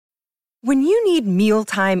When you need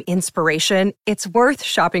mealtime inspiration, it's worth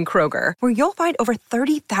shopping Kroger, where you'll find over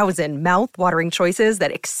 30,000 mouth-watering choices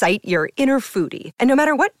that excite your inner foodie. And no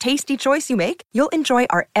matter what tasty choice you make, you'll enjoy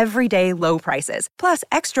our everyday low prices, plus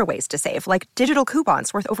extra ways to save, like digital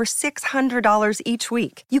coupons worth over $600 each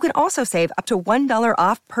week. You can also save up to $1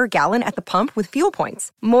 off per gallon at the pump with fuel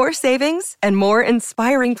points. More savings and more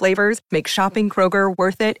inspiring flavors make shopping Kroger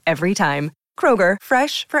worth it every time. Kroger,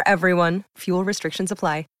 fresh for everyone. Fuel restrictions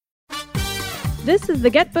apply. This is the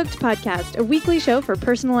Get Booked Podcast, a weekly show for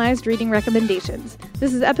personalized reading recommendations.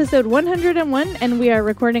 This is episode 101, and we are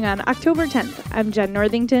recording on October 10th. I'm Jen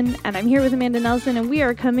Northington, and I'm here with Amanda Nelson, and we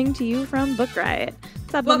are coming to you from Book Riot.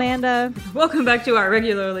 What's up, Amanda? Welcome back to our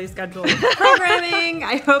regularly scheduled programming.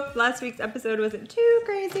 I hope last week's episode wasn't too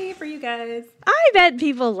crazy for you guys. I bet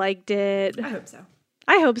people liked it. I hope so.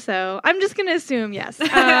 I hope so. I'm just going to assume yes.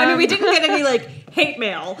 I mean, we didn't get any, hate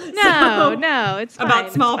mail. No, it's fine.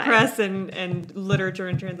 About small press and literature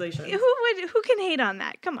and translation. Who can hate on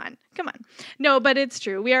that? Come on. No, but it's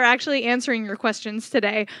true. We are actually answering your questions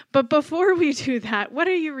today. But before we do that, what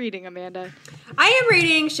are you reading, Amanda? I am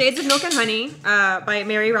reading Shades of Milk and Honey by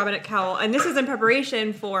Mary Robinette Kowell. And this is in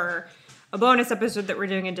preparation for a bonus episode that we're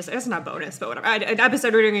doing in December. It's not bonus, but whatever. An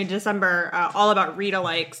episode we're doing in December all about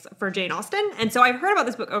read-alikes for Jane Austen. And so I've heard about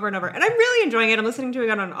this book over and over, and I'm really enjoying it. I'm listening to it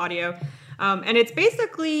on audio. And it's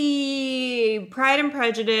basically Pride and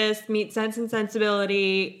Prejudice meets Sense and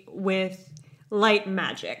Sensibility with light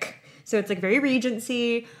magic. So it's very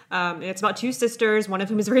Regency. And it's about two sisters, one of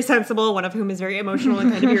whom is very sensible, one of whom is very emotional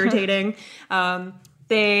and kind of irritating.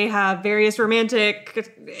 They have various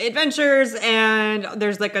romantic adventures, and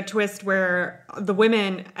there's a twist where the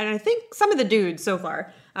women, and I think some of the dudes so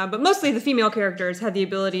far, but mostly the female characters, have the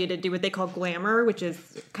ability to do what they call glamour, which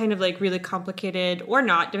is kind of really complicated, or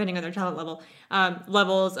not, depending on their talent level,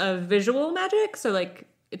 levels of visual magic. So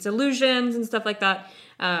it's illusions and stuff like that.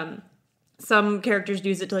 Some characters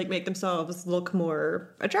use it to make themselves look more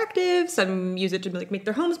attractive. Some use it to make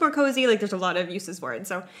their homes more cozy. There's a lot of uses for it.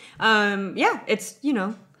 So, it's,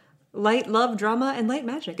 light love, drama, and light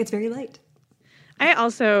magic. It's very light. I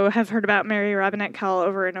also have heard about Mary Robinette Kowell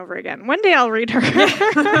over and over again. One day I'll read her.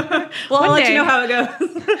 Well, I'll let you know how it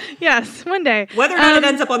goes. Yes, one day. Whether or not it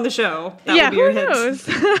ends up on the show, that will be your hint. Who knows?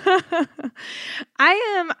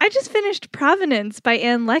 I just finished Provenance by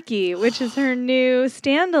Ann Leckie, which is her new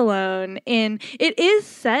standalone. It is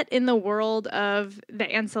set in the world of the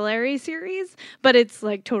Ancillary series, but it's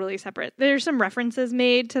totally separate. There's some references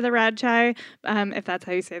made to the Radchai, if that's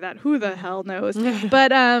how you say that. Who the hell knows?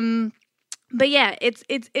 But yeah, it's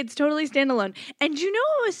totally standalone. And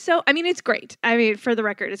what was it's great. For the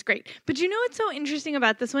record, it's great. But what's so interesting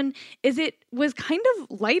about this one is it was kind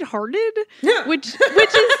of lighthearted, yeah. which is,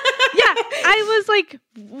 yeah, I was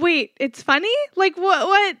wait, it's funny? What?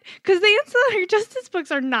 Because the Ancillary Justice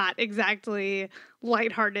books are not exactly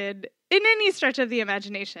lighthearted in any stretch of the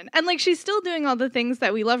imagination. And she's still doing all the things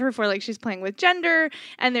that we love her for. She's playing with gender,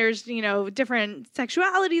 and there's, different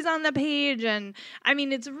sexualities on the page. And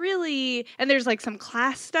it's really, and there's some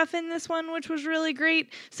class stuff in this one, which was really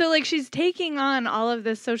great. So she's taking on all of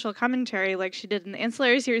this social commentary like she did in the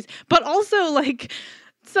Ancillary series, but also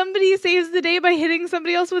somebody saves the day by hitting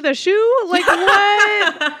somebody else with a shoe. What?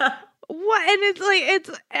 What? And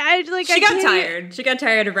she got tired. She got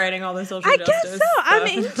tired of writing all the social justice. I guess so. I'm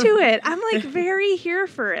into it. I'm very here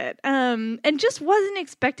for it. And just wasn't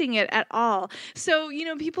expecting it at all. So,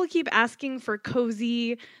 people keep asking for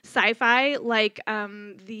cozy sci-fi,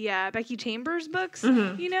 the Becky Chambers books,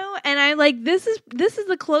 and I this is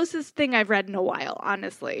the closest thing I've read in a while,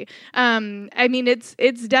 honestly.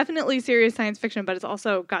 It's definitely serious science fiction, but it's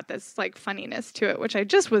also got this funniness to it, which I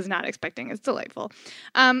just was not expecting. It's delightful.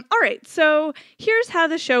 All right. So here's how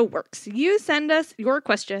the show works. You send us your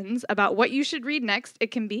questions about what you should read next. It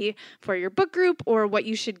can be for your book group or what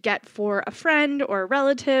you should get for a friend or a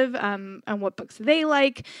relative, and what books they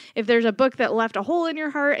like. If there's a book that left a hole in your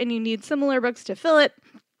heart and you need similar books to fill it,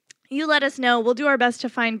 you let us know. We'll do our best to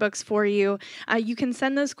find books for you. You can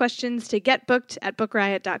send those questions to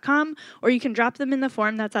getbooked@bookriot.com, or you can drop them in the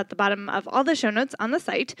form that's at the bottom of all the show notes on the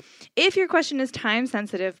site. If your question is time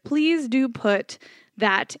sensitive, please do put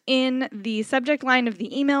that in the subject line of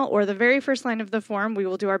the email or the very first line of the form. We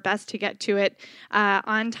will do our best to get to it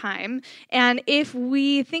on time. And if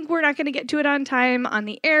we think we're not going to get to it on time on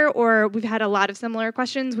the air, or we've had a lot of similar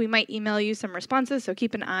questions, we might email you some responses, so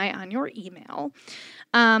keep an eye on your email.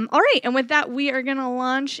 All right, and with that, we are going to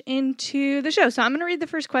launch into the show. So I'm going to read the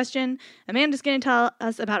first question. Amanda's going to tell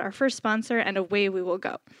us about our first sponsor, and away we will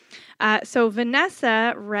go. So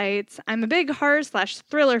Vanessa writes, I'm a big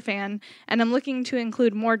horror/thriller fan, and I'm looking to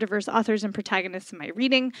include more diverse authors and protagonists in my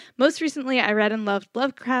reading. Most recently, I read and loved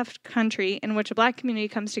Lovecraft Country, in which a Black community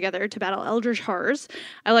comes together to battle eldritch horrors.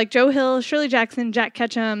 I like Joe Hill, Shirley Jackson, Jack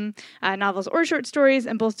Ketchum novels or short stories,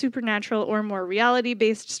 and both supernatural or more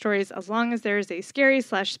reality-based stories, as long as there is a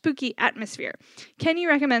scary/spooky atmosphere. Can you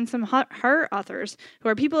recommend some horror authors who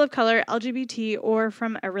are people of color, LGBT, or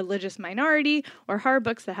from a religious minority, or horror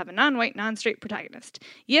books that have a non-white, non-straight protagonist?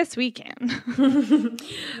 Yes, we can.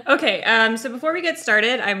 Okay, so before we get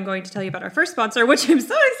started, I'm going to tell you about our first sponsor, which I'm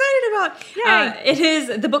so excited about. It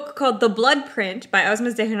is the book called The Blood Print by Asma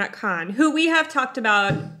Zehanat Khan, who we have talked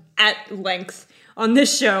about at length on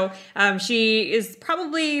this show. She is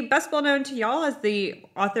probably best well known to y'all as the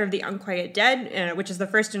author of The Unquiet Dead, which is the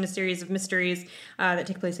first in a series of mysteries that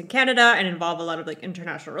take place in Canada and involve a lot of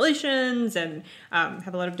international relations and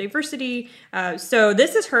have a lot of diversity. So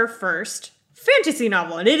this is her first fantasy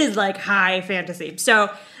novel, and it is high fantasy.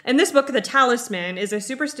 So in this book, The Talisman is a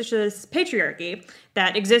superstitious patriarchy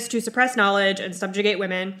that exists to suppress knowledge and subjugate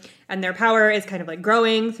women, and their power is kind of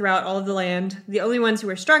growing throughout all of the land. The only ones who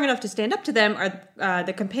are strong enough to stand up to them are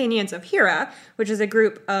the companions of Hera, which is a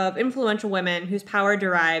group of influential women whose power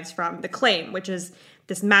derives from the claim, which is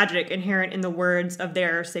this magic inherent in the words of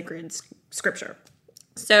their sacred scripture.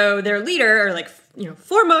 So their leader, or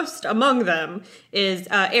foremost among them, is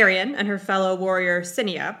Arian and her fellow warrior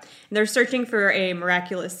Cinia. And they're searching for a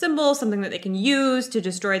miraculous symbol, something that they can use to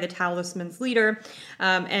destroy the talisman's leader.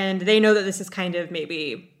 And they know that this is kind of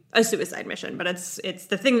maybe a suicide mission, but it's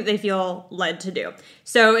the thing that they feel led to do.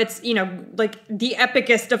 So it's, the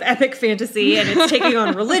epicest of epic fantasy, and it's taking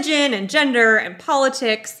on religion and gender and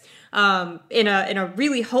politics in a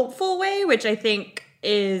really hopeful way, which I think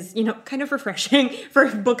is, kind of refreshing for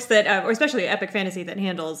books that, or especially epic fantasy that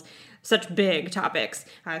handles such big topics.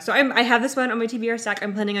 So I have this one on my TBR stack.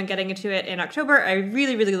 I'm planning on getting into it in October. I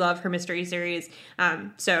really, really love her mystery series.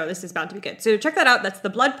 So this is bound to be good. So check that out. That's The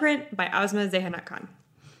Blood Print by Asma Zehanat Khan.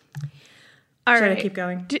 Should I keep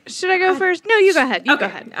going? Should I go first? No, you go ahead. Go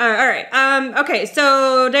ahead. All right. Okay,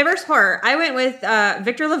 so diverse horror. I went with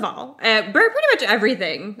Victor LaValle. Pretty much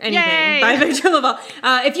anything Yay! by Victor LaValle.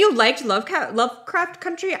 If you liked Lovecraft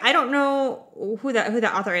Country, I don't know who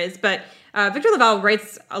that author is, but Victor LaValle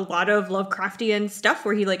writes a lot of Lovecraftian stuff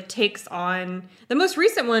where he takes on. The most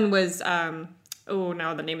recent one was.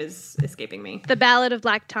 Now the name is escaping me. The Ballad of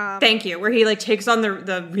Black Tom. Thank you. Where he takes on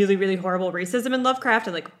the really, really horrible racism in Lovecraft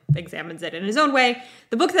and examines it in his own way.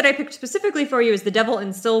 The book that I picked specifically for you is The Devil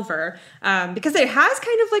in Silver, because it has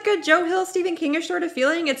kind of a Joe Hill, Stephen King-ish sort of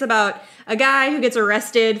feeling. It's about a guy who gets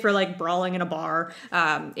arrested for brawling in a bar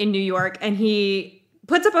in New York, and he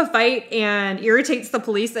puts up a fight and irritates the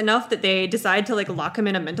police enough that they decide to lock him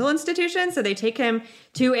in a mental institution. So they take him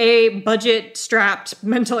to a budget-strapped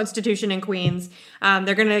mental institution in Queens.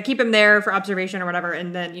 They're going to keep him there for observation or whatever,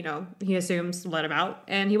 and then, he assumes let him out,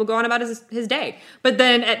 and he will go on about his day. But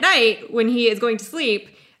then at night, when he is going to sleep,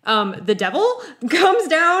 the devil comes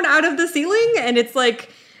down out of the ceiling, and it's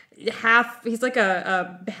he's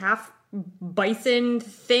a half bison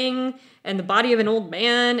thing and the body of an old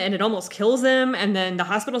man, and it almost kills him, and then the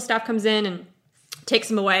hospital staff comes in and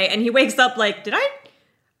takes him away, and he wakes up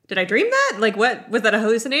did I dream that? What was that, a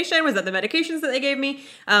hallucination? Was that the medications that they gave me?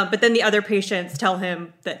 But then the other patients tell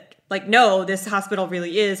him that no, this hospital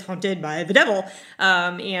really is haunted by the devil,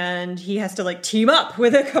 and he has to team up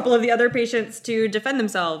with a couple of the other patients to defend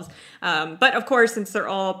themselves. But of course, since they're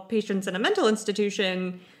all patients in a mental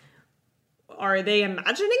institution, are they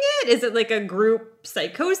imagining it? Is it a group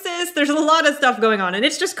psychosis? There's a lot of stuff going on, and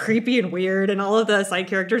it's just creepy and weird, and all of the side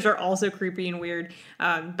characters are also creepy and weird.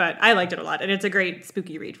 But I liked it a lot, and it's a great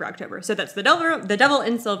spooky read for October. So that's The Devil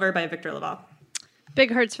in Silver by Victor LaValle. Big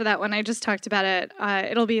hearts for that one. I just talked about it.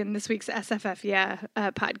 It'll be in this week's SFF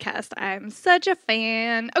podcast. I'm such a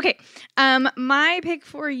fan. Okay, my pick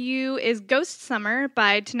for you is Ghost Summer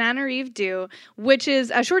by Tananarive Due, which is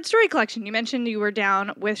a short story collection. You mentioned you were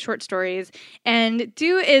down with short stories, and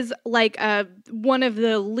Due is one of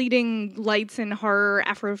the leading lights in horror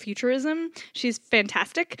Afrofuturism. She's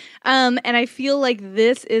fantastic, and I feel like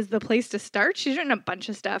this is the place to start. She's written a bunch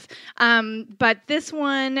of stuff, but this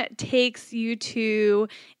one takes you to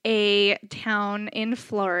a town in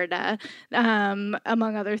Florida,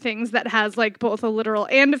 among other things, that has both a literal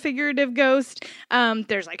and a figurative ghost.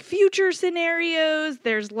 There's future scenarios.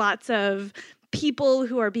 There's lots of people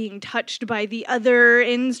who are being touched by the other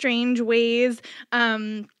in strange ways.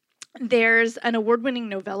 there's an award-winning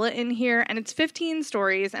novella in here, and it's 15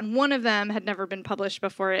 stories, and one of them had never been published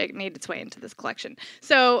before it made its way into this collection.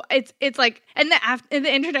 So it's like, and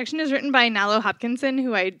the introduction is written by Nalo Hopkinson,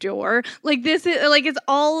 who I adore. Like, this is like, it's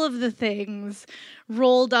all of the things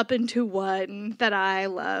rolled up into one that I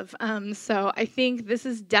love. So I think this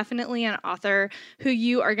is definitely an author who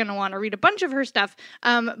you are going to want to read a bunch of her stuff,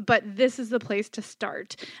 but this is the place to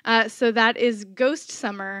start. So that is Ghost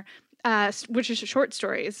Summer, which is short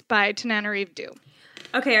stories by Tananarive Due.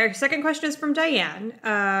 Okay, our second question is from Diane,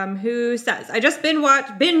 who says, I just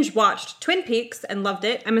binge-watched Twin Peaks and loved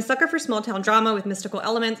it. I'm a sucker for small-town drama with mystical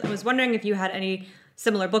elements. I was wondering if you had any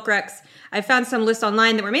similar book recs. I found some lists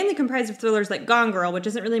online that were mainly comprised of thrillers like Gone Girl, which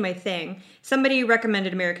isn't really my thing. Somebody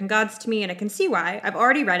recommended American Gods to me, and I can see why. I've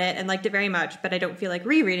already read it and liked it very much, but I don't feel like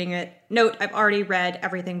rereading it. Note, I've already read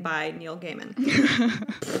everything by Neil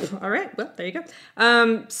Gaiman. All right, well, there you go.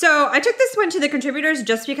 So I took this one to the contributors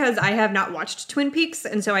just because I have not watched Twin Peaks,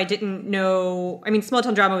 and so I didn't know. I mean, small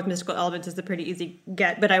town drama with mystical elements is a pretty easy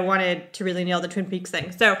get, but I wanted to really nail the Twin Peaks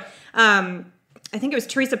thing. So I think it was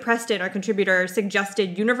Teresa Preston, our contributor,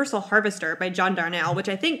 suggested Universal Harvester by John Darnell, which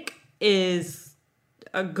I think is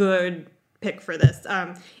a good pick for this.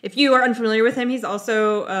 If you are unfamiliar with him, he's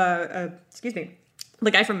also,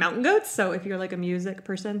 the guy from Mountain Goats. So if you're like a music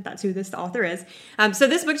person, that's who this author is. So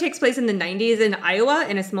this book takes place in the 90s in Iowa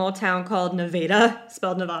in a small town called Nevada,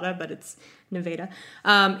 spelled Nevada, but it's Nevada.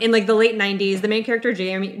 In like the late 90s, the main character,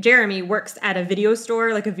 Jeremy, works at a video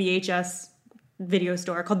store, like a VHS video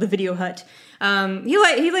store called the Video Hut. He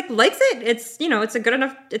likes it. It's, it's a good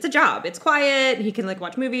enough, it's a job. It's quiet. He can like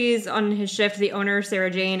watch movies on his shift. The owner, Sarah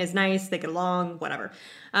Jane, is nice. They get along, whatever.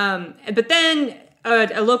 But then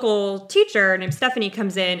a local teacher named Stephanie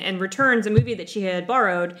comes in and returns a movie that she had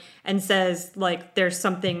borrowed and says, like, there's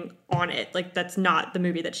something on it. Like, that's not the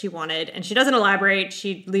movie that she wanted. And she doesn't elaborate.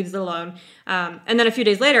 She leaves it alone. And then a few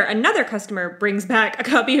days later, another customer brings back a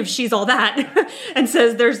copy of She's All That and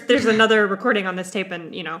says, there's another recording on this tape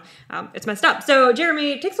and, it's messed up. So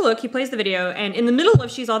Jeremy takes a look. He plays the video. And in the middle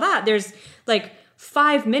of She's All That, there's, like,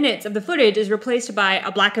 5 minutes of the footage is replaced by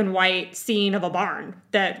a black and white scene of a barn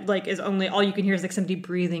that like is only all you can hear is like somebody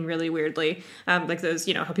breathing really weirdly. Like those,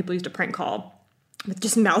 how people used to prank call with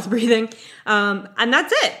just mouth breathing. And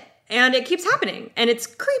that's it. And it keeps happening and it's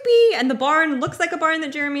creepy and the barn looks like a barn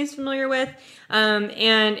that Jeremy is familiar with.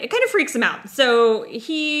 And it kind of freaks him out. So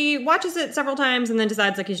he watches it several times and then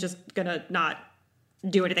decides like he's just gonna not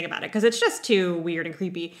do anything about it because it's just too weird and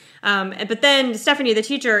creepy. But then Stephanie, the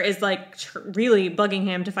teacher, is like really bugging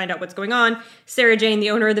him to find out what's going on. Sarah Jane, the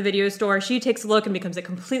owner of the video store, she takes a look and becomes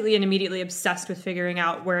completely and immediately obsessed with figuring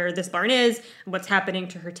out where this barn is, what's happening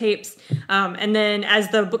to her tapes. And then as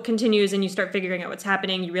the book continues and you start figuring out what's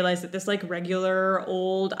happening, you realize that this like regular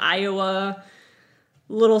old Iowa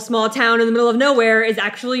little small town in the middle of nowhere is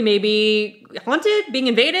actually maybe haunted, being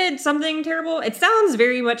invaded, something terrible. It sounds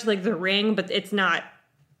very much like The Ring, but it's not.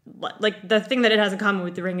 Like the thing that it has in common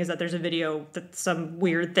with The Ring is that there's a video that some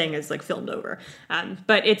weird thing is like filmed over.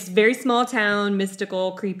 But it's very small town,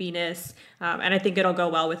 mystical creepiness. And I think it'll go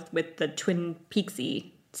well with the Twin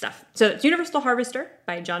Peaksy stuff. So it's Universal Harvester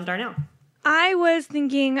by John Darnell. I was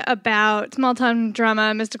thinking about small town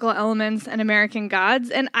drama, mystical elements, and American Gods,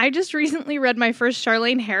 and I just recently read my first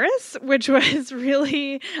Charlaine Harris, which was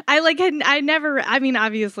really, obviously,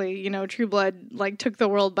 True Blood like took the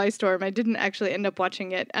world by storm. I didn't actually end up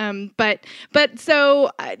watching it, but so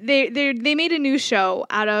they made a new show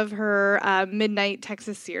out of her Midnight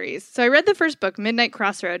Texas series. So I read the first book, Midnight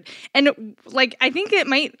Crossroad, and like I think it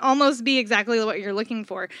might almost be exactly what you're looking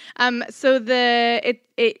for. So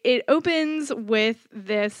it opens with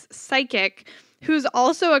this psychic who's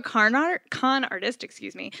also a con artist,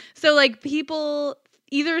 So like people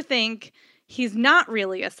either think he's not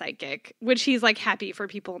really a psychic, which he's like happy for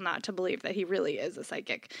people not to believe that he really is a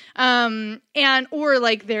psychic. Or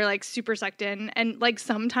like they're like super sucked in and like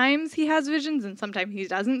sometimes he has visions and sometimes he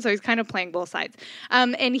doesn't. So he's kind of playing both sides.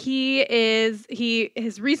 And he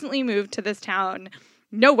has recently moved to this town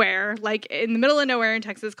nowhere, like in the middle of nowhere in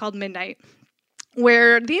Texas called Midnight,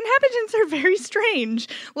 where the inhabitants are very strange.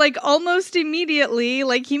 Like almost immediately,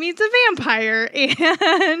 like he meets a vampire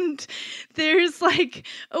and there's like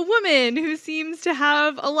a woman who seems to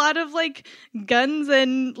have a lot of like guns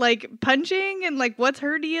and like punching and like what's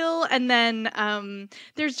her deal. And then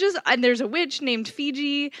there's a witch named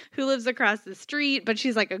Fiji who lives across the street, but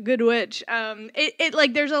she's like a good witch.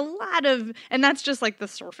 There's a lot of, and that's just like the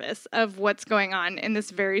surface of what's going on in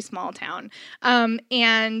this very small town.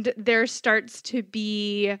 And there starts to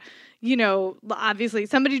be, obviously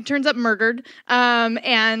somebody turns up murdered.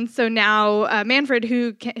 And so now Manfred,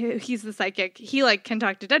 he's the psychic, he like can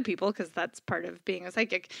talk to dead people because that's part of being a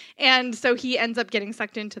psychic. And so he ends up getting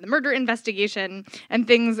sucked into the murder investigation and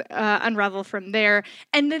things unravel from there.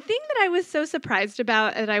 And the thing that I was so surprised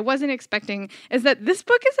about and I wasn't expecting is that this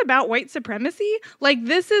book is about white supremacy. Like,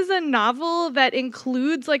 this is a novel that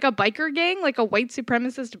includes like a biker gang, like a white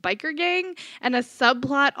supremacist biker gang, and a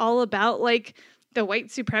subplot all about like the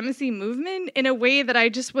white supremacy movement in a way that I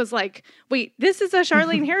just was like, wait, this is a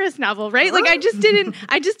Charlaine Harris novel, right? Like, I just didn't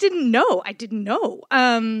know. I didn't know.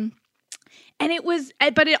 And it was,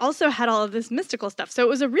 but it also had all of this mystical stuff. So it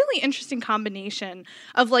was a really interesting combination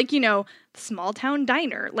of like, small town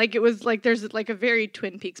diner. Like, it was like, there's like a very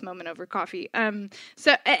Twin Peaks moment over coffee.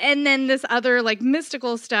 So, and then this other like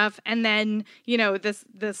mystical stuff. And then,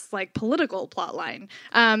 this like political plot line.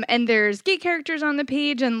 And there's gay characters on the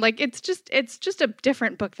page. And like, it's just a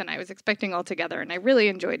different book than I was expecting altogether. And I really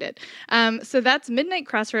enjoyed it. So that's Midnight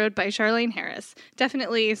Crossroad by Charlaine Harris.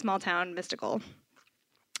 Definitely small town mystical.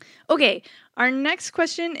 Okay, our next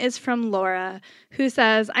question is from Laura, who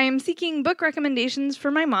says, I am seeking book recommendations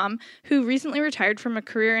for my mom, who recently retired from a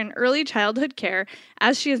career in early childhood care,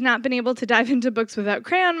 as she has not been able to dive into books without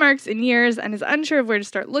crayon marks in years and is unsure of where to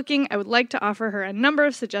start looking. I would like to offer her a number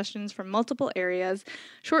of suggestions from multiple areas.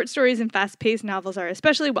 Short stories and fast-paced novels are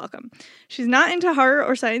especially welcome. She's not into horror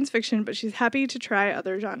or science fiction, but she's happy to try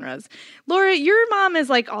other genres. Laura, your mom is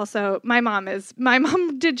like also, my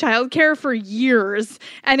mom did childcare for years,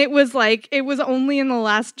 and it was only in the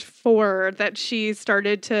last 4 that she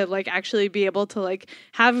started to like actually be able to like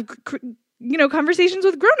have conversations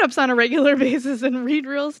with grown-ups on a regular basis and read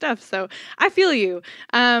real stuff. So I feel you.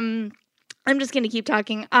 I'm just going to keep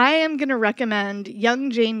talking. I am going to recommend Young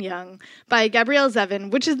Jane Young by Gabrielle Zevin,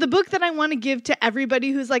 which is the book that I want to give to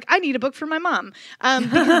everybody who's like, I need a book for my mom.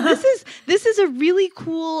 Because this is a really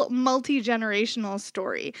cool multi-generational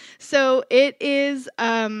story. So it is,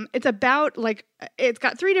 it's about like, it's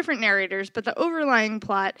got 3 different narrators, but the overlying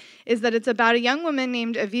plot is that it's about a young woman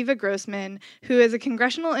named Aviva Grossman, who is a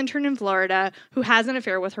congressional intern in Florida, who has an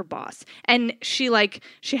affair with her boss. And she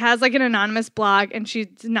has like an anonymous blog, and she's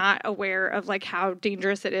not aware of like how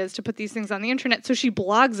dangerous it is to put these things on the internet. So she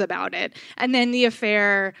blogs about it. And then the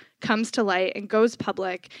affair comes to light and goes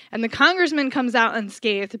public. And the congressman comes out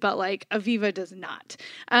unscathed, but like Aviva does not.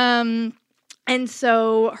 And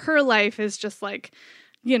so her life is just like,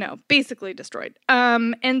 basically destroyed.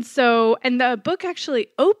 And the book actually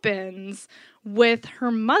opens with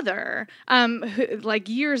her mother, who, like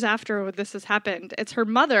years after this has happened. It's her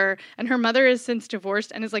mother, and her mother is since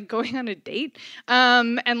divorced and is like going on a date.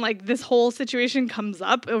 And like this whole situation comes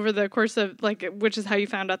up over the course of like, which is how you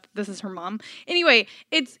found out that this is her mom. Anyway,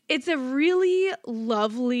 it's a really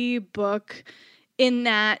lovely book in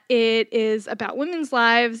that it is about women's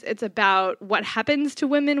lives. It's about what happens to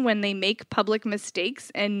women when they make public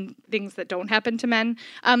mistakes and things that don't happen to men.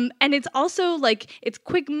 And it's also like, it's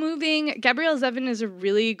quick moving. Gabrielle Zevin is a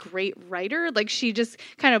really great writer. Like, she just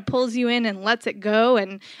kind of pulls you in and lets it go.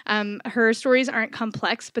 And her stories aren't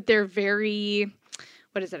complex, but they're very...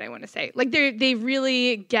 what is it I want to say? Like, they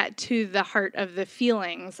really get to the heart of the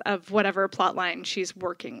feelings of whatever plot line she's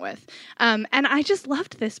working with. And I just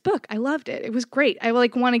loved this book. I loved it. It was great. I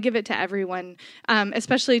like want to give it to everyone,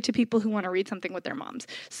 especially to people who want to read something with their moms.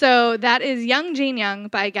 So that is Young Jane Young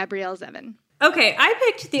by Gabrielle Zevin. Okay, I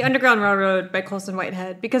picked The Underground Railroad by Colson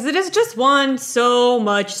Whitehead because it has just won so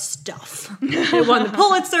much stuff. It won the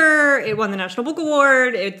Pulitzer, it won the National Book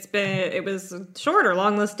Award, it was short or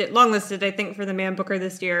long listed, I think, for the Man Booker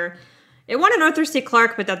this year. It won an Arthur C.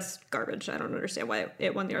 Clarke, but that's garbage. I don't understand why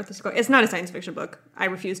it won the Arthur C. Clarke. It's not a science fiction book. I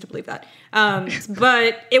refuse to believe that.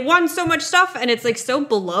 But it won so much stuff, and it's like so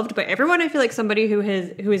beloved by everyone. I feel like somebody who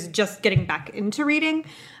is just getting back into reading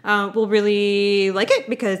will really like it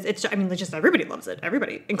because just everybody loves it.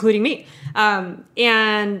 Everybody, including me.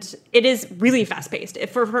 And it is really fast paced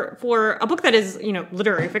for a book that is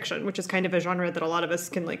literary fiction, which is kind of a genre that a lot of us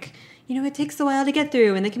can like. It takes a while to get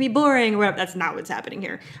through, and they can be boring or whatever. That's not what's happening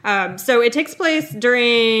here. So it takes place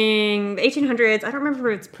during the 1800s. I don't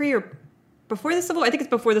remember if it's pre or before the Civil War. I think it's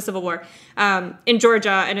before the Civil War in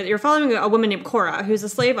Georgia. And you're following a woman named Cora, who's a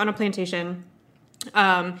slave on a plantation,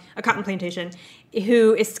 a cotton plantation,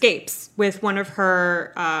 who escapes with one of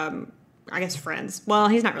her, friends. Well,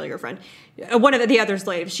 he's not really her friend. One of the other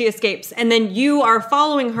slaves. She escapes. And then you are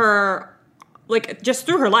following her, like, just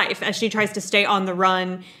through her life as she tries to stay on the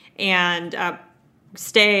run and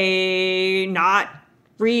stay not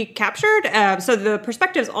recaptured. So the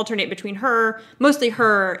perspectives alternate between mostly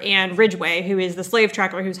her and Ridgway, who is the slave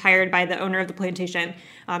tracker who's hired by the owner of the plantation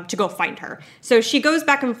to go find her. So she goes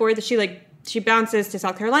back and forth. She bounces to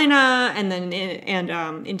South Carolina and then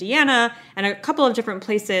Indiana and a couple of different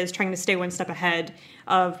places, trying to stay one step ahead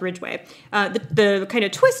of Ridgway. The kind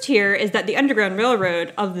of twist here is that the Underground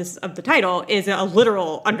Railroad of the title is a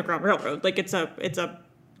literal underground railroad. Like it's a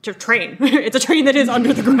train. It's a train that is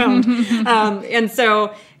under the ground. And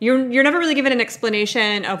so you're never really given an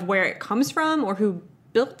explanation of where it comes from or who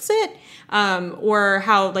built it, or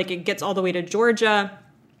how like it gets all the way to Georgia,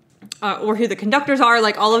 or who the conductors are.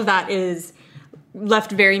 Like all of that is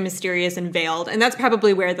left very mysterious and veiled. And that's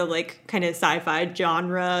probably where the like kind of sci-fi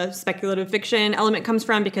genre speculative fiction element comes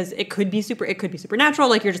from, because it could be supernatural.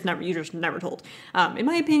 Like you're just never told. In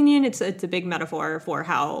my opinion, it's a big metaphor for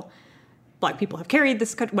how Black people have carried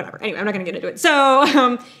this country, whatever. Anyway, I'm not going to get into it.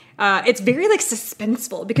 So it's very like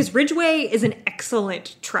suspenseful, because Ridgway is an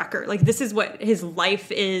excellent tracker. Like this is what his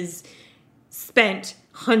life is spent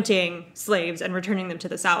hunting slaves and returning them to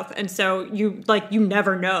the South. And so you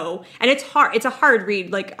never know. And it's hard. It's a hard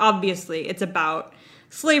read. Like obviously it's about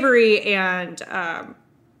slavery and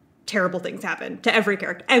terrible things happen to every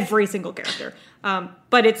character, every single character.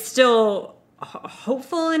 But it's still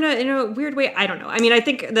hopeful in a weird way. I don't know. I mean, I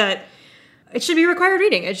think that it should be required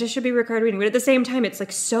reading. It just should be required reading. But at the same time, it's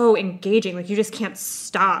like so engaging. Like you just can't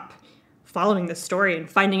stop following the story and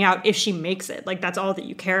finding out if she makes it. Like that's all that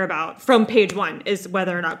you care about from page one, is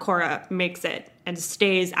whether or not Cora makes it and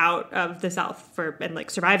stays out of the South and like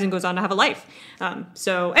survives and goes on to have a life.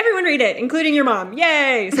 So everyone read it, including your mom.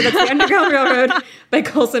 Yay! So that's The Underground Railroad by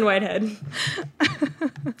Colson Whitehead.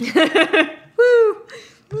 Woo!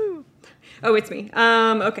 Woo! Oh, it's me.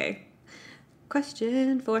 Okay.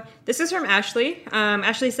 Question 4. This is from Ashley.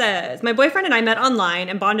 Ashley says, my boyfriend and I met online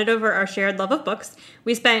and bonded over our shared love of books.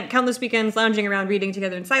 We spent countless weekends lounging around reading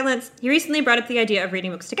together in silence. He recently brought up the idea of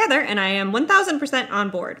reading books together, and I am 1000% on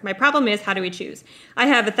board. My problem is, how do we choose? I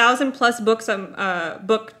have 1,000 plus books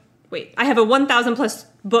I have a 1,000 plus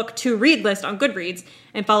book to read list on Goodreads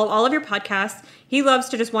and follow all of your podcasts. He loves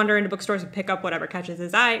to just wander into bookstores and pick up whatever catches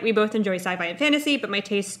his eye. We both enjoy sci-fi and fantasy, but my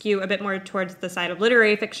tastes skew a bit more towards the side of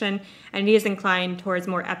literary fiction, and he is inclined towards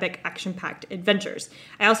more epic, action-packed adventures.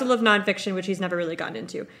 I also love nonfiction, which he's never really gotten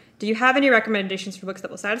into. Do you have any recommendations for books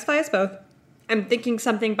that will satisfy us both? I'm thinking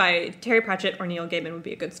something by Terry Pratchett or Neil Gaiman would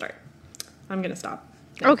be a good start. I'm going to stop.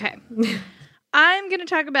 Okay. I'm going to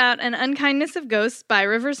talk about An Unkindness of Ghosts by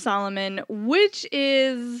Rivers Solomon, which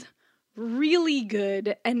is really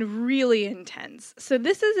good and really intense. So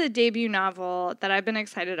this is a debut novel that I've been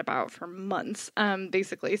excited about for months,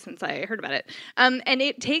 basically since I heard about it. And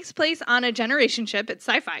it takes place on a generation ship. It's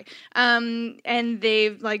sci-fi. And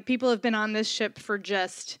people have been on this ship for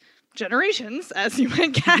just generations, as you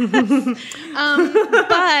might guess.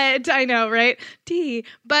 But I know, right?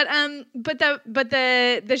 But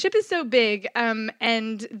the ship is so big,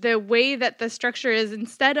 and the way that the structure is,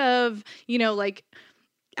 instead of,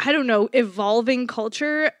 evolving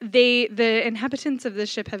culture, the inhabitants of the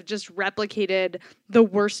ship have just replicated the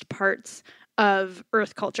worst parts of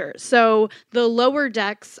Earth culture. So the lower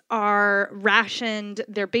decks are rationed.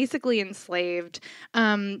 They're basically enslaved.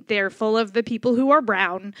 They're full of the people who are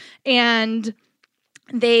brown, and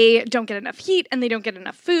they don't get enough heat and they don't get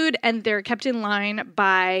enough food, and they're kept in line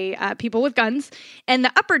by people with guns. And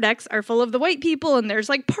the upper decks are full of the white people, and there's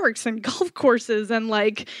like parks and golf courses and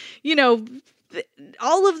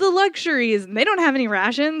all of the luxuries, and they don't have any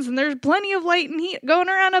rations, and there's plenty of light and heat going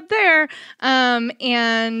around up there.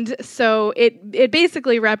 And so it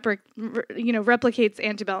basically replicates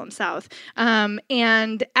antebellum South.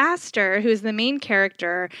 And Aster, who's the main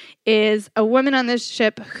character, is a woman on this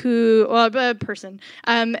ship who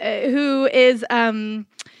is,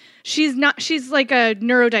 she's like a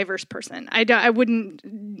neurodiverse person. I wouldn't,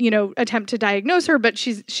 attempt to diagnose her, but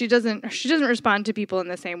she doesn't respond to people in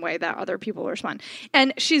the same way that other people respond.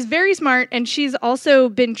 And she's very smart, and she's also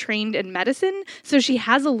been trained in medicine, so she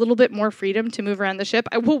has a little bit more freedom to move around the ship.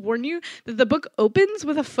 I will warn you that the book opens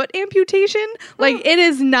with a foot amputation. Like, it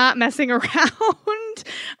is not messing around.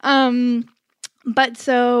 But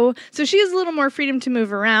so she has a little more freedom to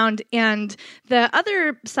move around. And the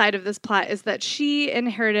other side of this plot is that she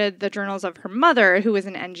inherited the journals of her mother, who was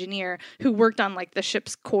an engineer who worked on the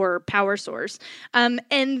ship's core power source. And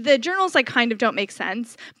the journals kind of don't make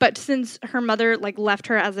sense. But since her mother left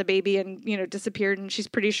her as a baby and, disappeared, and she's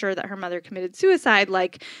pretty sure that her mother committed suicide,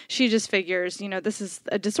 she just figures, this is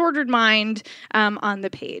a disordered mind on the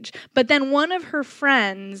page. But then one of her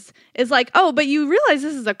friends is like, oh, but you realize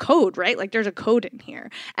this is a code, right? There's a code Hodin here.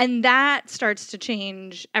 And that starts to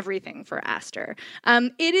change everything for Aster.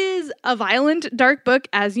 It is a violent, dark book,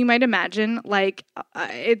 as you might imagine. Like,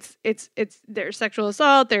 it's there's sexual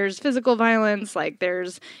assault, there's physical violence, like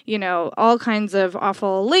there's, all kinds of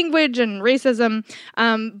awful language and racism.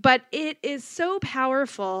 But it is so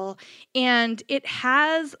powerful, and it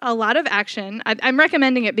has a lot of action. I'm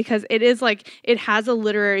recommending it because it is like, it has a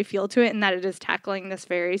literary feel to it, in that it is tackling this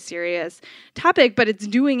very serious topic, but it's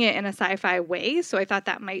doing it in a sci-fi way. So I thought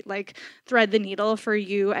that might like thread the needle for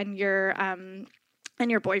you and your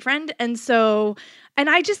boyfriend. And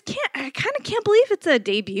I kind of can't believe it's a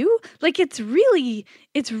debut. Like, it's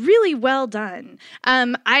really well done.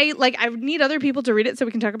 I need other people to read it so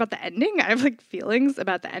we can talk about the ending. I have like feelings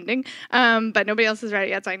about the ending. But nobody else has read it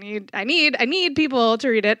yet. So I need people to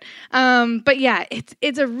read it. But yeah,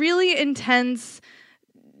 it's a really intense,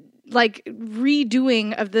 like,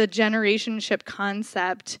 redoing of the generationship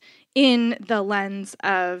concept in the lens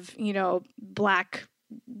of, Black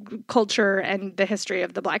culture and the history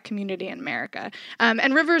of the Black community in America.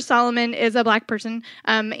 And Rivers Solomon is a Black person,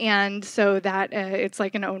 and so that it's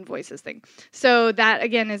like an own voices thing. So that,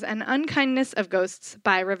 again, is An Unkindness of Ghosts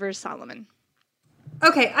by Rivers Solomon.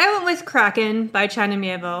 Okay, I went with Kraken by China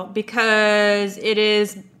Miéville because it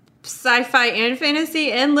is sci-fi and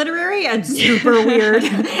fantasy and literary and super weird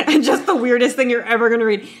and just the weirdest thing you're ever going to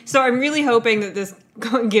read. So I'm really hoping that this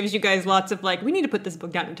gives you guys lots of like, we need to put this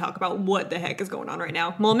book down and talk about what the heck is going on right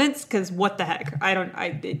now moments, because what the heck?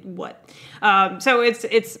 So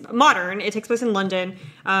it's modern. It takes place in London.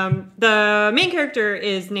 The main character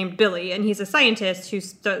is named Billy, and he's a scientist who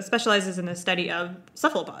specializes in the study of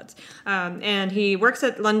cephalopods. And he works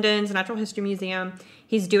at London's Natural History Museum.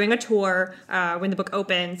 He's doing a tour when the book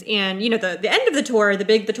opens, and the end of the tour,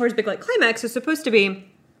 the tour's big like climax is supposed to be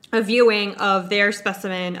a viewing of their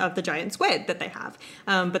specimen of the giant squid that they have.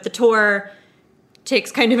 But the tour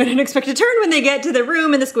takes kind of an unexpected turn when they get to the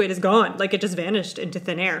room and the squid is gone. Like, it just vanished into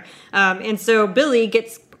thin air. And so Billy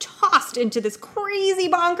gets tossed into this crazy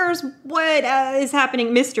bonkers what is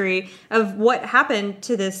happening mystery of what happened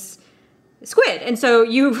to this squid. And so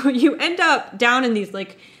you end up down in these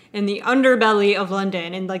like in the underbelly of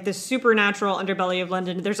London, in like the supernatural underbelly of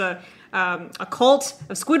London. There's a cult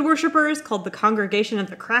of squid worshippers called the Congregation of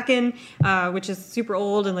the Kraken, which is super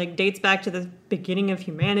old and like dates back to the beginning of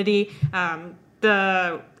humanity.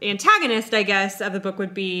 The antagonist, I guess, of the book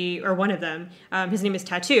would be, or one of them, his name is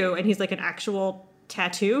Tattoo, and he's like an actual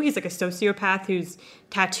tattoo. He's like a sociopath who's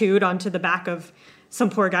tattooed onto the back of some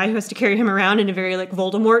poor guy who has to carry him around in a very like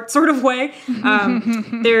Voldemort sort of way.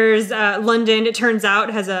 There's London, it turns out,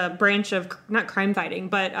 has a branch of not crime fighting,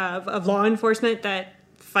 but of law enforcement that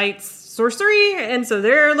fights sorcery, and so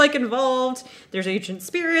they're like involved. There's ancient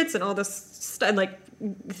spirits and all this like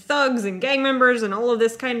thugs and gang members and all of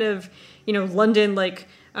this kind of London like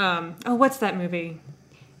what's that movie?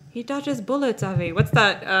 He dodges bullets, Avi. What's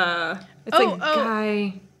that?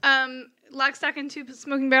 Guy. Lock, Stock, and Two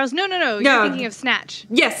Smoking Barrels. No. You're thinking of Snatch.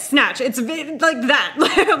 Yes, Snatch. It's like that.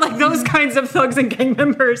 Like those kinds of thugs and gang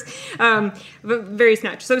members. Very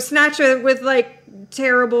Snatch. So Snatch with like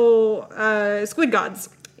terrible squid gods.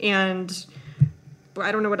 And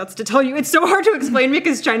I don't know what else to tell you. It's so hard to explain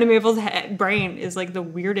because China Miéville's brain is like the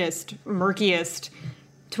weirdest, murkiest,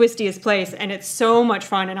 twistiest place. And it's so much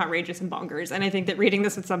fun and outrageous and bonkers. And I think that reading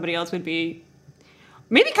this with somebody else would be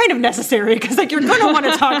maybe kind of necessary, because like you're going to want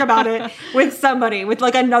to talk about it with somebody, with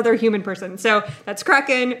like another human person. So that's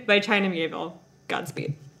Kraken by China Miéville.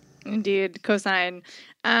 Godspeed. Indeed. Cosign.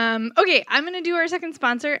 Okay, I'm going to do our second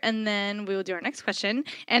sponsor, and then we will do our next question.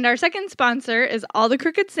 And our second sponsor is All the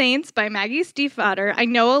Crooked Saints by Maggie Stiefvater. I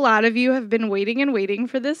know a lot of you have been waiting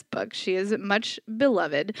for this book. She is much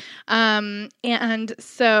beloved. And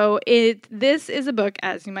so this is a book,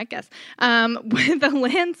 as you might guess, with a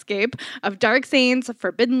landscape of dark saints,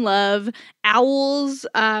 forbidden love, owls,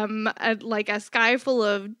 like a sky full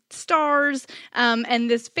of stars.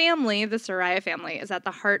 And this family, the Soraya family, is at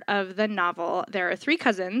the heart of the novel. There are three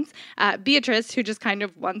cousins. Beatrice, who just kind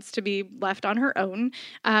of wants to be left on her own.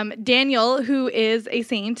 Daniel, who is a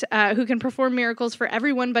saint who can perform miracles for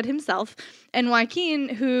everyone but himself. And Joaquin,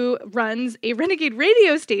 who runs a renegade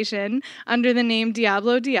radio station under the name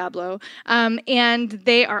Diablo Diablo. And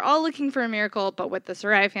they are all looking for a miracle, but with the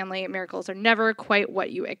Soraya family, miracles are never quite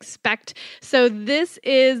what you expect. So this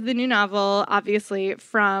is the new novel, obviously,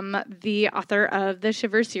 from the author of the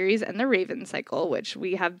Shiver series and the Raven Cycle, which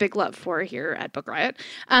we have big love for here at Book Riot.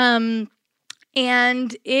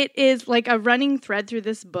 And it is like a running thread through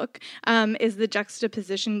this book is the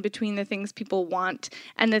juxtaposition between the things people want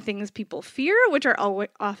and the things people fear, which are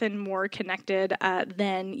often more connected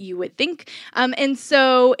than you would think. And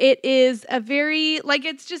so it is a very, like,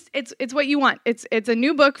 it's what you want. It's a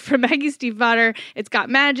new book from Maggie Stiefvater. It's got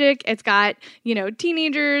magic. It's got,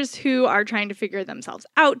 teenagers who are trying to figure themselves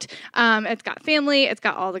out. It's got family. It's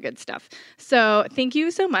got all the good stuff. So thank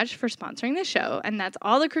you so much for sponsoring the show. And that's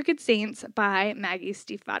All the Crooked Saints by Maggie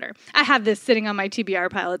Stiefvater. I have this sitting on my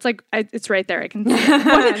TBR pile. It's like, it's right there. I can see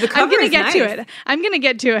it. I'm going to get to it. I'm going to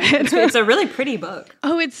get to it. It's a really pretty book.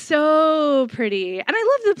 Oh, it's so pretty. And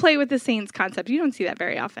I love to play with the saints concept. You don't see that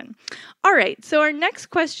very often. All right. So our next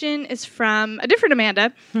question is from a different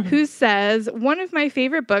Amanda who says, one of my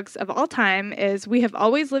favorite books of all time is We Have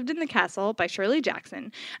Always Lived in the Castle by Shirley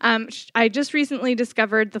Jackson. I just recently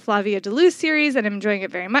discovered the Flavia de Luce series and I'm enjoying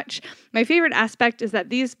it very much. My favorite aspect is that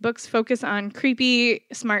these books focus on creepy,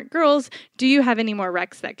 smart girls. Do you have any more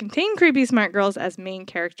recs that contain creepy, smart girls as main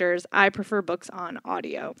characters? I prefer books on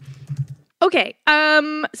audio. Okay, so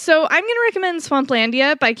I'm going to recommend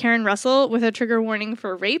Swamplandia by Karen Russell with a trigger warning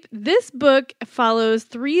for rape. This book follows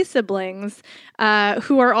 3 siblings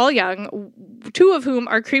who are all young, 2 of whom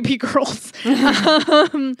are creepy girls.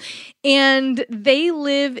 And they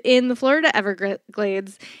live in the Florida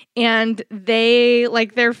Everglades, and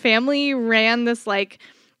their family ran this,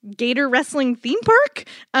 gator wrestling theme park,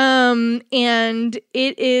 and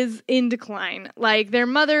it is in decline. Like, their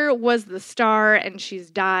mother was the star and she's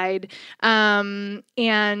died, and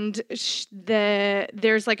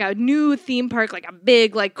there's a new theme park, a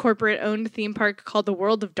big corporate owned theme park called the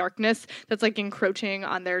World of Darkness that's encroaching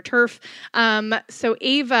on their turf. So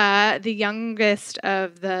Ava, the youngest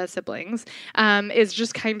of the siblings, is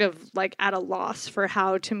just kind of at a loss for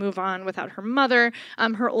how to move on without her mother.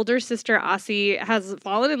 Her older sister Aussie has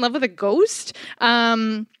fallen in love with a ghost.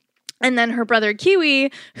 And then her brother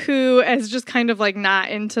Kiwi, who is just kind of not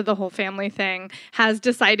into the whole family thing, has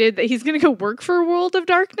decided that he's going to go work for World of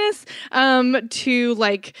Darkness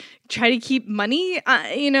to try to keep money,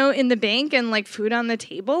 in the bank and food on the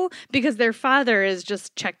table because their father is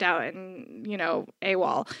just checked out and,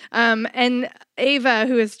 AWOL. And Ava,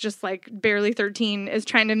 who is just barely 13, is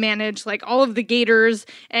trying to manage all of the gators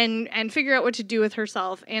and figure out what to do with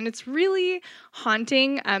herself. And it's really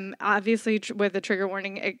haunting. Obviously with a trigger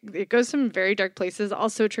warning, it goes some very dark places.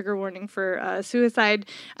 Also trigger warning for suicide.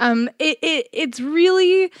 It's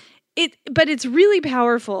really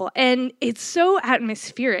powerful and it's so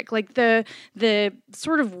atmospheric. The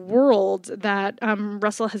sort of world that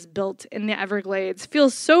Russell has built in the Everglades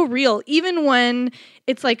feels so real, even when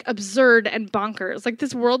it's absurd and bonkers.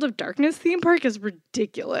 This World of Darkness theme park is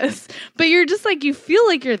ridiculous, but you're just you feel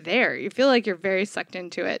like you're there. You feel like you're very sucked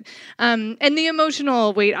into it. And the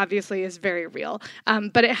emotional weight obviously is very real.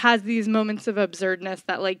 But it has these moments of absurdness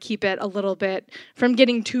that keep it a little bit from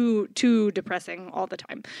getting too depressing all the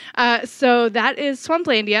time. So that is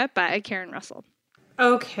Swamplandia by Karen Russell.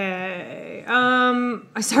 Okay.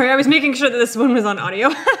 Sorry, I was making sure that this one was on audio.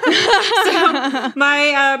 So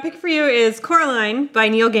my pick for you is Coraline by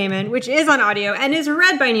Neil Gaiman, which is on audio and is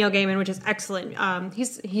read by Neil Gaiman, which is excellent.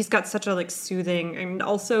 He's got such a soothing and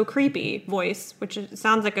also creepy voice, which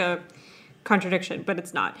sounds like a contradiction, but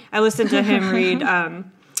it's not. I listened to him read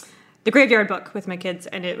The Graveyard Book with my kids,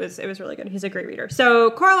 and it was really good. He's a great reader. So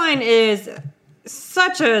Coraline is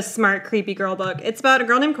such a smart, creepy girl book. It's about a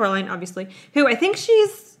girl named Coraline, obviously, who I think I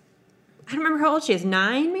don't remember how old she is,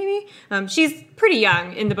 9 maybe? She's pretty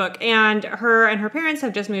young in the book, and her parents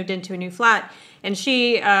have just moved into a new flat, and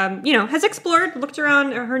she, has explored, looked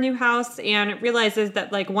around her new house, and realizes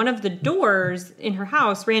that, one of the doors in her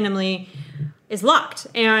house randomly is locked.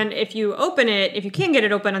 And if you open it, if you can get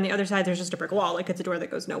it open, on the other side, there's just a brick wall. It's a door that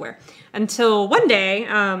goes nowhere. Until one day,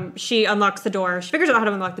 she unlocks the door. She figures out how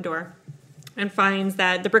to unlock the door, and finds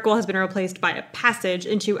that the brick wall has been replaced by a passage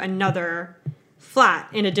into another flat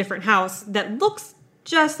in a different house that looks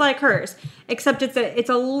just like hers, except it's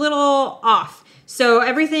a little off. So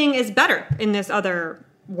everything is better in this other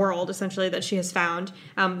world, essentially, that she has found.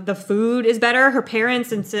 The food is better. Her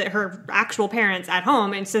parents, her actual parents at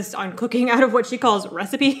home, insist on cooking out of what she calls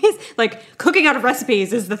recipes. Cooking out of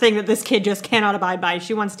recipes is the thing that this kid just cannot abide by.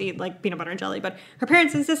 She wants to eat peanut butter and jelly, but her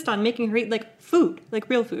parents insist on making her eat food,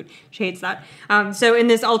 real food. She hates that. So in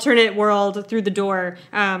this alternate world through the door,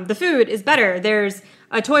 the food is better. There's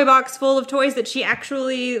a toy box full of toys that she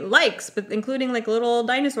actually likes, but including little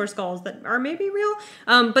dinosaur skulls that are maybe real.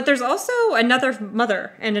 But there's also another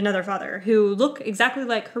mother and another father who look exactly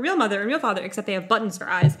like her real mother and real father, except they have buttons for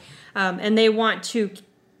eyes. And they want to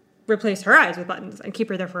replace her eyes with buttons and keep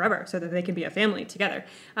her there forever so that they can be a family together.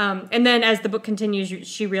 And then as the book continues,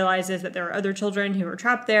 she realizes that there are other children who are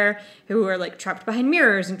trapped there, who are like trapped behind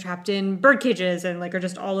mirrors and trapped in bird cages and like are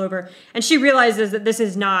just all over. And she realizes that this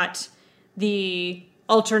is not the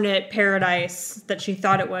alternate paradise that she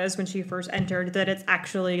thought it was when she first entered, that it's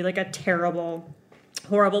actually like a terrible,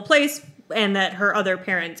 horrible place, and that her other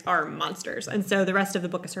parents are monsters. And so the rest of the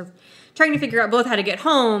book is sort of trying to figure out both how to get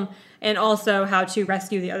home and also how to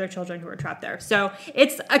rescue the other children who are trapped there. So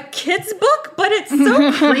it's a kid's book, but it's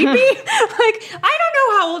so creepy. Like, I don't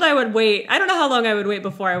know how old I would wait. I don't know how long I would wait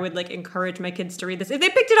before I would, like, encourage my kids to read this. If they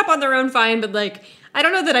picked it up on their own, fine, but, like, I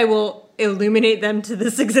don't know that I will illuminate them to the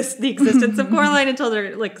existence of Coraline until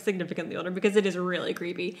they're, like, significantly older, because it is really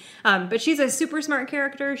creepy. But she's a super smart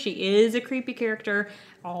character. She is a creepy character.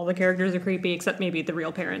 All the characters are creepy, except maybe the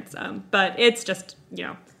real parents. But it's just, you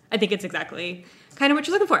know, I think it's exactly kind of what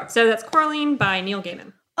you're looking for. So that's Coraline by Neil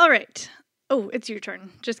Gaiman. All right. Oh, it's your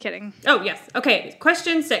turn. Just kidding. Oh, yes. Okay.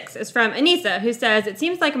 Question 6 is from Anissa, who says, it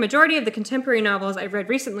seems like a majority of the contemporary novels I've read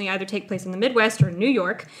recently either take place in the Midwest or New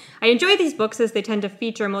York. I enjoy these books as they tend to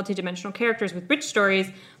feature multidimensional characters with rich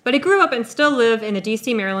stories, but I grew up and still live in the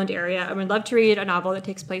D.C., Maryland area and would love to read a novel that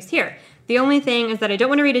takes place here. The only thing is that I don't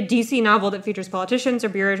want to read a D.C. novel that features politicians or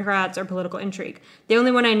bureaucrats or political intrigue. The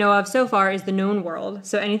only one I know of so far is The Known World,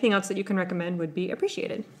 so anything else that you can recommend would be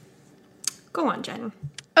appreciated. Go on, Jen.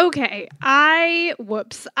 Okay, I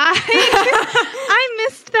missed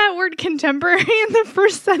that word contemporary in the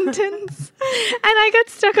first sentence, and I got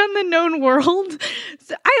stuck on The Known World.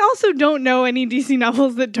 So I also don't know any DC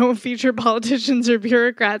novels that don't feature politicians or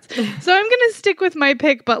bureaucrats, so I'm gonna stick with my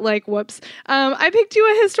pick. But like, whoops, I picked you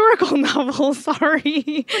a historical novel.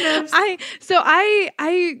 Sorry, I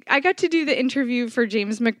got to do the interview for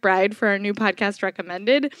James McBride for our new podcast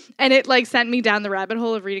Recommended, and it like sent me down the rabbit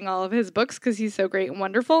hole of reading all of his books because he's so great and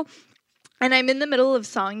wonderful. And I'm in the middle of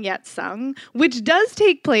Song Yet Sung, which does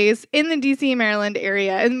take place in the D.C. Maryland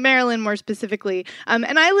area, in Maryland more specifically. And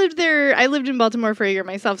I lived there. I lived in Baltimore for a year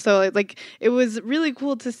myself, so like it was really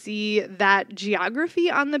cool to see that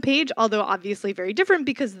geography on the page. Although obviously very different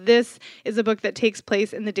because this is a book that takes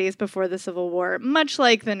place in the days before the Civil War, much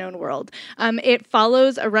like The Known World. It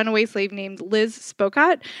follows a runaway slave named Liz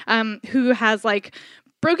Spocott, who has like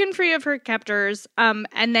broken free of her captors,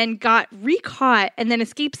 and then got recaught and then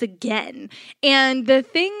escapes again. And the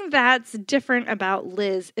thing that's different about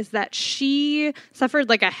Liz is that she suffered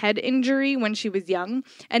like a head injury when she was young.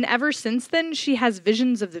 And ever since then, she has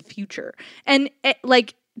visions of the future. And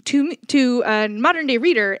to a modern day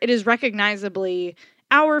reader, it is recognizably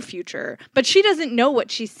our future, but she doesn't know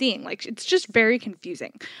what she's seeing. Like, it's just very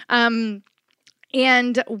confusing. And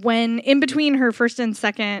when in between her first and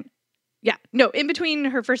second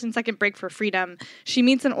break for freedom, she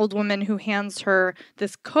meets an old woman who hands her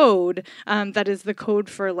this code that is the code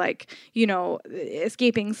for, like, you know,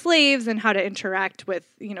 escaping slaves and how to interact with,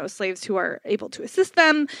 you know, slaves who are able to assist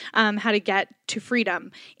them, how to get to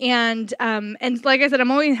freedom. And like I said,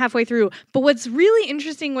 I'm only halfway through. But what's really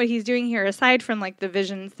interesting what he's doing here, aside from like the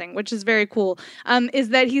visions thing, which is very cool, is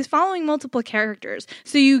that he's following multiple characters.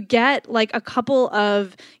 So you get like a couple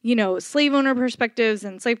of, you know, slave owner perspectives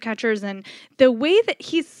and slave catchers. And the way that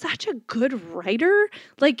he's such a good writer,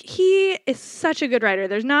 like he is such a good writer.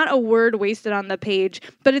 There's not a word wasted on the page,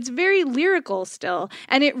 but it's very lyrical still.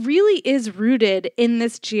 And it really is rooted in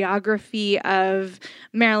this geography of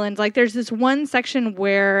Maryland. Like there's this one section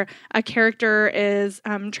where a character is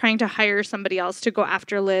trying to hire somebody else to go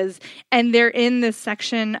after Liz. And they're in this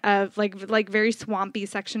section of like very swampy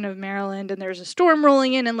section of Maryland. And there's a storm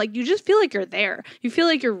rolling in and like, you just feel like you're there. You feel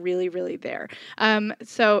like you're really, really there.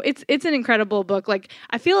 So it's an incredible book. Like,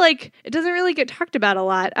 I feel like it doesn't really get talked about a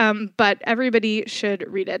lot, but everybody should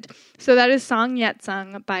read it. So that is Song Yet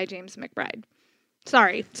Sung by James McBride.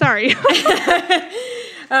 Sorry.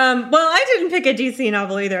 Well, I didn't pick a DC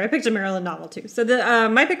novel either. I picked a Maryland novel too. So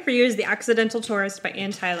my pick for you is The Accidental Tourist by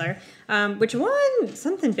Ann Tyler, which won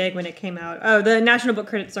something big when it came out. Oh, the National Book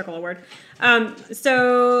Critics Circle Award.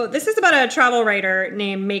 So this is about a travel writer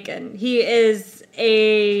named Macon. He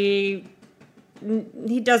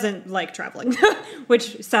doesn't like traveling,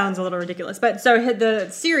 which sounds a little ridiculous. But so the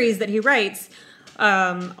series that he writes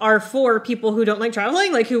are for people who don't like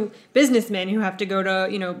traveling, like businessmen who have to go to,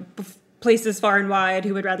 you know, places far and wide,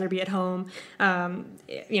 who would rather be at home,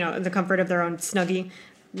 you know, in the comfort of their own snuggie.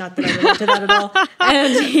 Not that I relate to that at all.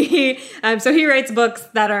 And so he writes books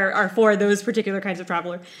that are for those particular kinds of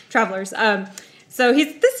travelers. So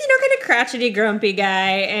he's this, you know, kind of crotchety, grumpy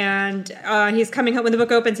guy, and he's coming home, when the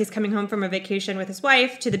book opens, he's coming home from a vacation with his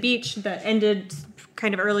wife to the beach that ended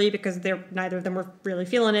kind of early because neither of them were really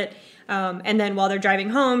feeling it. And then while they're driving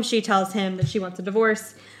home, she tells him that she wants a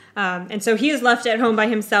divorce. And so he is left at home by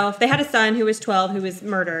himself. They had a son who was 12 who was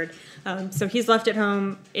murdered. So he's left at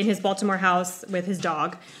home in his Baltimore house with his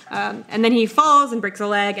dog. And then he falls and breaks a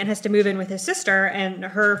leg and has to move in with his sister and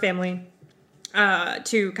her family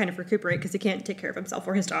to kind of recuperate because he can't take care of himself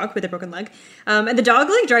or his dog with a broken leg. And the dog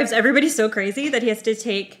like drives everybody so crazy that he has to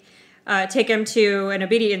take him to an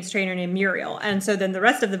obedience trainer named Muriel. And so then the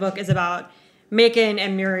rest of the book is about Macon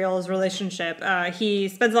and Muriel's relationship. He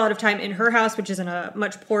spends a lot of time in her house, which is in a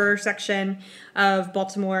much poorer section of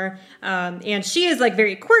Baltimore. And she is like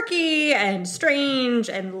very quirky and strange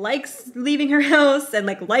and likes leaving her house and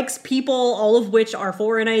like likes people, all of which are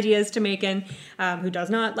foreign ideas to Macon, who does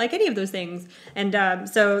not like any of those things. And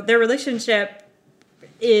so their relationship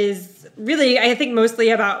is really, I think,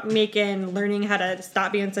 mostly about Macon learning how to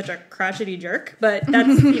stop being such a crotchety jerk. But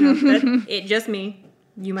that's, it just me.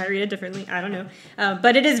 You might read it differently. I don't know.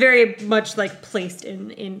 But it is very much like placed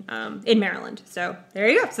in Maryland. So there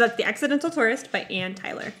you go. So that's The Accidental Tourist by Anne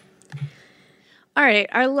Tyler. All right.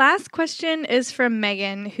 Our last question is from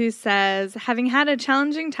Megan, who says, having had a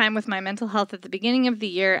challenging time with my mental health at the beginning of the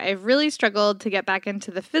year, I've really struggled to get back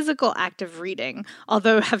into the physical act of reading,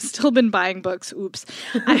 although I've still been buying books. Oops.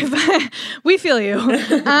 We feel you.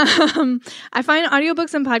 I find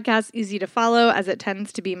audiobooks and podcasts easy to follow as it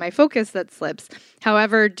tends to be my focus that slips.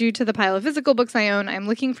 However, due to the pile of physical books I own, I'm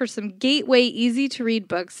looking for some gateway, easy-to-read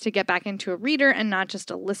books to get back into a reader and not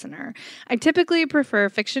just a listener. I typically prefer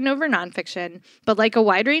fiction over nonfiction, but like a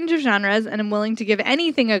wide range of genres and am willing to give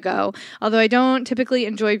anything a go, although I don't typically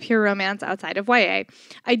enjoy pure romance outside of YA.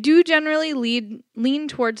 I do generally lean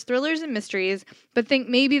towards thrillers and mysteries, but think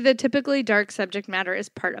maybe the typically dark subject matter is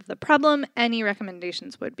part of the problem. Any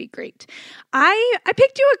recommendations would be great. I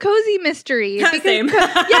picked you a cozy mystery. Same.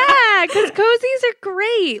 Yeah, because cozies are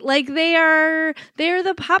great. Like they're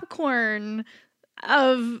the popcorn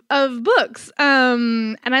of books,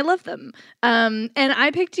 and I love them. And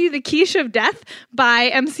I picked you The Quiche of Death by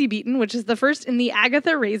M.C. Beaton, which is the first in the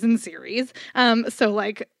Agatha Raisin series. So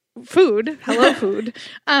like food, hello food.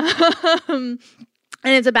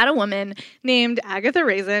 And it's about a woman named Agatha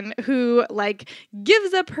Raisin who, like,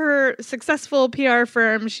 gives up her successful PR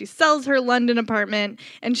firm. She sells her London apartment,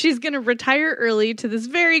 and she's going to retire early to this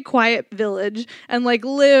very quiet village and, like,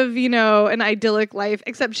 live, an idyllic life,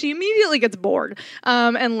 except she immediately gets bored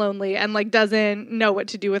and lonely and, like, doesn't know what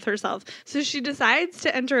to do with herself. So she decides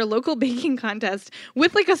to enter a local baking contest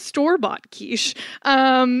with, like, a store-bought quiche.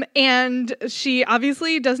 And she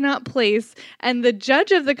obviously does not place, and the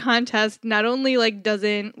judge of the contest not only, like,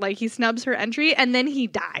 doesn't, like, he snubs her entry and then he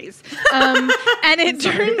dies. And it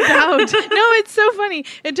turns out, no, it's so funny.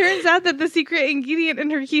 It turns out that the secret ingredient in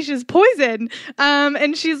her quiche is poison.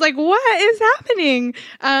 And she's like, what is happening?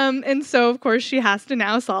 And so, of course, she has to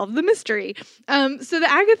now solve the mystery. So the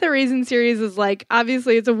Agatha Raisin series is like,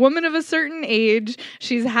 obviously, it's a woman of a certain age.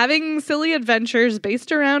 She's having silly adventures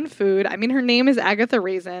based around food. I mean, her name is Agatha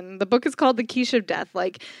Raisin. The book is called The Quiche of Death.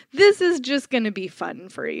 Like, this is just going to be fun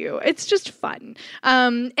for you. It's just fun.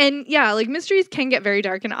 And yeah, like mysteries can get very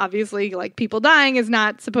dark, and obviously like people dying is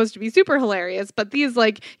not supposed to be super hilarious, but these,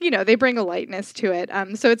 like, they bring a lightness to it.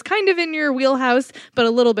 So it's kind of in your wheelhouse, but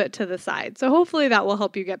a little bit to the side. So hopefully that will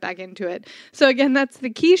help you get back into it. So again, that's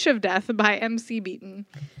The Quiche of Death by M.C. Beaton.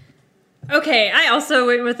 Okay, I also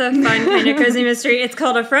went with a fun kind of cozy mystery. It's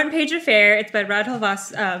called A Front Page Affair. It's by Radha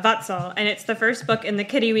Vatsal, and it's the first book in the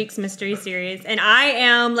Kitty Weeks mystery series. And I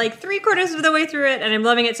am like 3/4 of the way through it, and I'm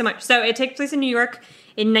loving it so much. So it takes place in New York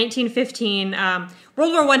in 1915.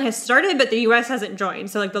 World War I has started, but the U.S. hasn't joined.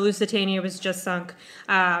 So, like, the Lusitania was just sunk,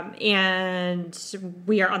 and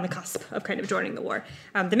we are on the cusp of kind of joining the war.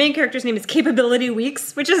 The main character's name is Capability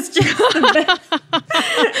Weeks, which is just the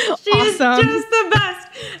best. She's awesome. Just the best.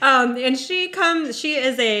 And she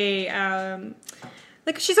is a...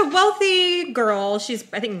 she's a wealthy girl. She's,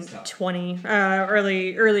 I think, 20,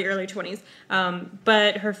 early 20s.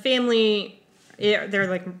 But her family, they're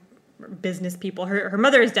like business people. Her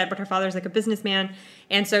mother is dead, but her father's like a businessman.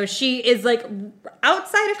 And so she is like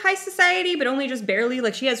outside of high society, but only just barely.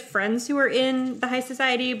 Like, she has friends who are in the high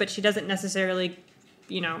society, but she doesn't necessarily,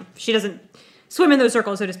 she doesn't swim in those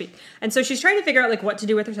circles, so to speak. And so she's trying to figure out like what to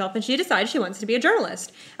do with herself, and she decides she wants to be a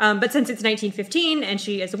journalist. But since it's 1915 and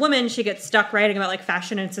she is a woman, she gets stuck writing about like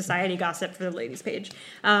fashion and society gossip for the ladies' page.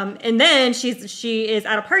 And then she is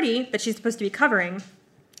at a party that she's supposed to be covering,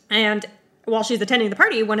 and while she's attending the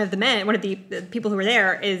party, one of the people who were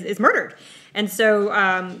there is murdered. And so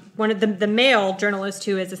one of the male journalist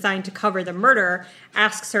who is assigned to cover the murder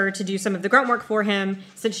asks her to do some of the grunt work for him,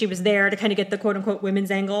 since she was there to kind of get the quote-unquote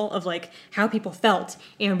women's angle of like how people felt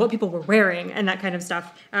and what people were wearing and that kind of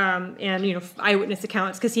stuff. And, eyewitness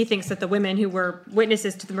accounts, because he thinks that the women who were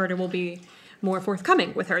witnesses to the murder will be more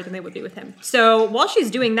forthcoming with her than they would be with him. So while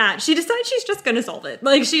she's doing that, she decides she's just going to solve it.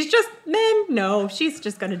 Like, she's just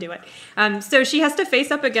going to do it. So she has to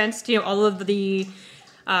face up against, all of the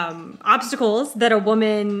obstacles that a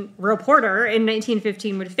woman reporter in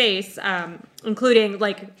 1915 would face, including,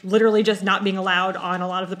 like, literally just not being allowed on a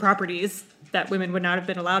lot of the properties that women would not have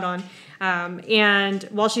been allowed on. And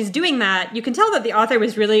while she's doing that, you can tell that the author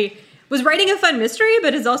was writing a fun mystery,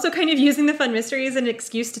 but is also kind of using the fun mystery as an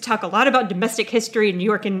excuse to talk a lot about domestic history in New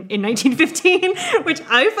York in 1915, which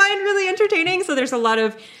I find really entertaining. So there's a lot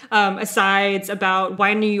of asides about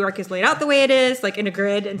why New York is laid out the way it is, like in a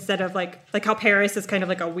grid, instead of like how Paris is kind of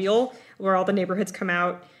like a wheel where all the neighborhoods come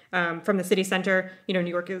out from the city center. New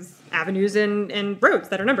York is avenues and roads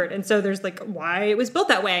that are numbered. And so there's like why it was built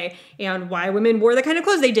that way and why women wore the kind of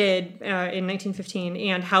clothes they did in 1915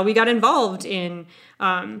 and how we got involved in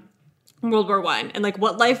World War I, and like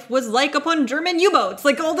what life was like upon German U-boats,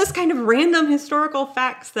 like all this kind of random historical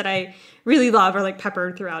facts that I really love are like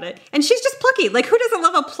peppered throughout it. And she's just plucky. Like, who doesn't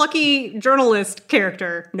love a plucky journalist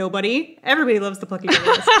character? Nobody. Everybody loves the plucky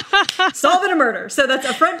journalist. Solving a murder. So that's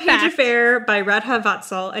A Front Page Affair by Radha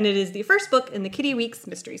Vatsal, and it is the first book in the Kitty Weeks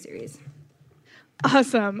mystery series.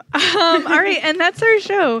 Awesome. All right. And that's our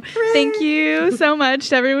show. Thank you so much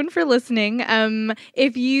to everyone for listening.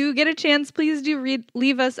 If you get a chance, please do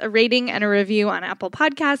leave us a rating and a review on Apple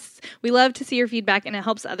Podcasts. We love to see your feedback, and it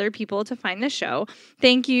helps other people to find the show.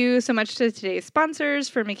 Thank you so much to today's sponsors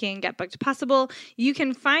for making Get Booked possible. You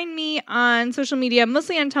can find me on social media,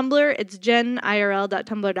 mostly on Tumblr. It's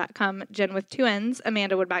jenirl.tumblr.com, Jen with 2 N's.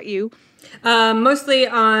 Amanda, what about you? Mostly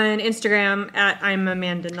on Instagram at I'm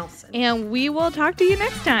Amanda Nelson. And we will talk to you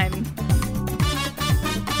next time.